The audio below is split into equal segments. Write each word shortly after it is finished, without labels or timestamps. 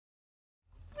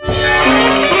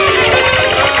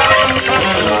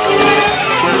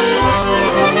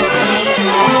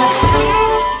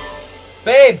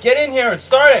get in here and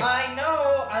start it. I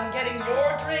know. I'm getting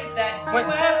your drink that you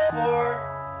asked for.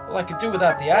 Well, I could do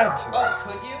without the attitude. Oh,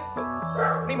 could you?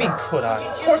 What do you mean, could I?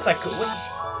 Of course I could.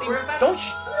 Don't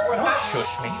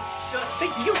shush me.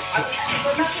 You shush.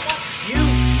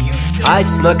 I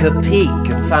snuck a peek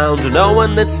and found no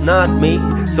one that's not me.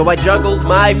 So I juggled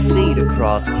my feet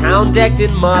across town decked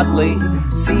in motley,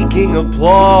 seeking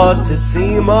applause to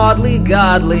seem oddly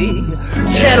godly.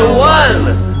 Channel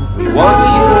 1, we want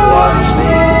you to watch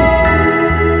me.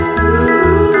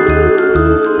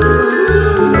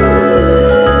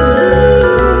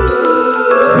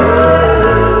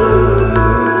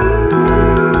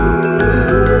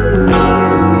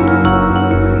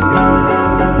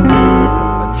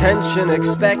 Attention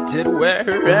expected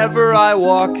wherever I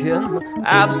walk in,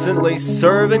 absently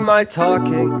serving my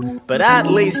talking. But at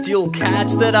least you'll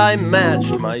catch that I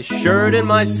matched my shirt and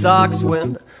my socks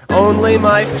when only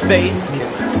my face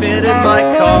can fit in my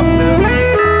coffin.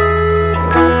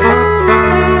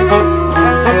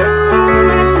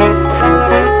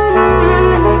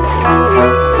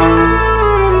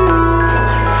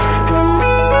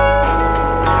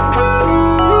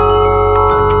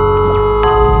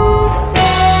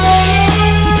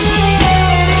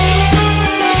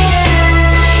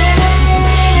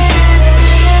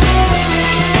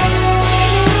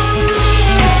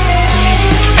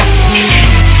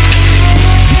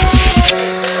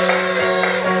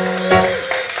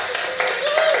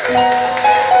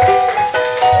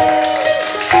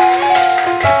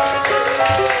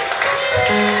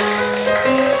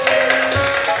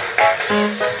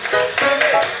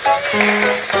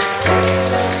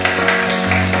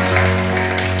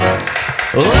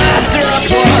 Laughter,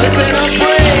 applause, and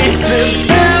abrasive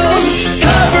bells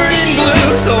covered in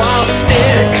glue, so I'll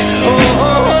stick.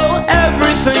 Oh,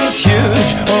 everything's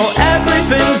huge. Oh,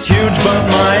 everything's huge but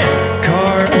my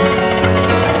car.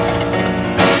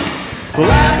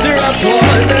 Laughter,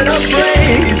 applause, and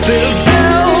abrasive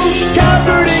bells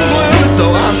covered in glue,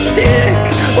 so I'll stick.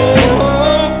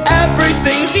 Oh,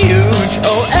 everything's huge.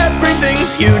 Oh,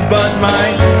 everything's huge but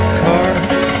my car.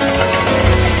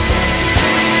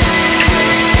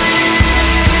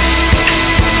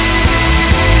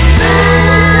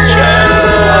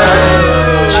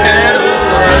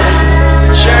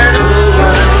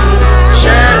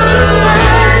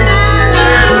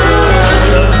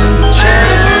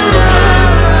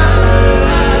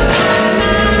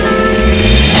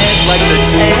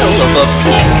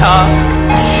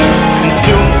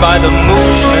 Consumed by the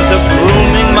movement of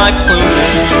grooming my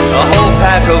plumage, a whole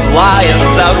pack of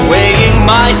lions outweighing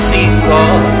my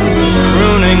seesaw,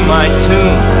 crooning my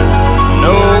tune,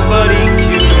 nobody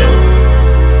cued it.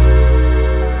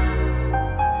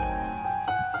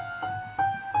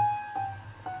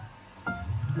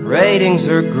 Ratings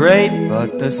are great,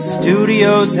 but the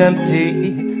studio's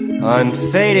empty. I'm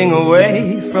fading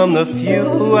away from the few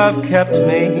who have kept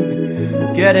me,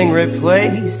 getting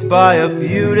replaced by a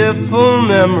beautiful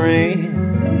memory.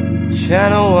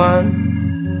 Channel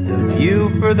 1, the view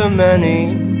for the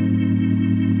many.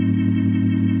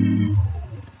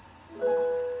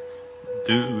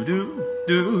 Do do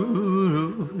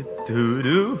do do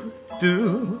do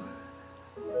do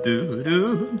do do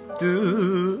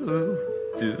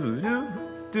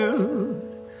do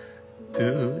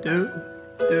do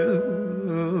do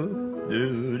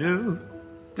do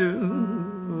do.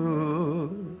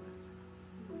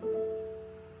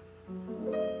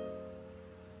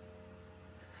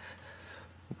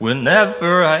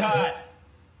 Whenever I cut.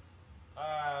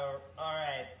 All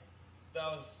right. That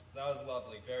was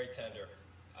lovely. Very tender.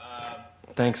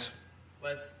 Thanks.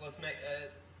 Let's make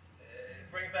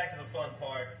bring it back to the fun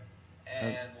part,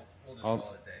 and we'll just call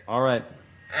it a day. All right.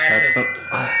 That's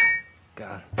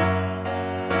God.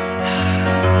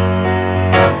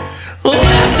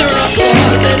 Laughter,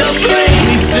 applause, and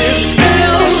abrasive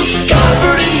bells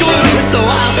covered in glue, so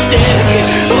I'll stick.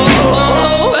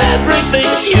 Oh,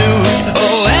 everything's huge.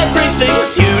 Oh,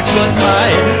 everything's huge but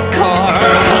my car.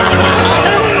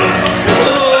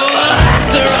 Oh,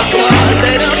 laughter, applause,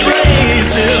 and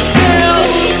abrasive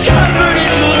bells covered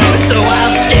in glue, so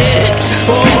I'll stick.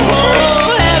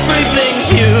 Oh, everything's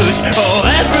huge. Oh,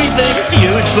 everything's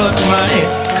huge but my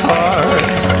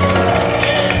car.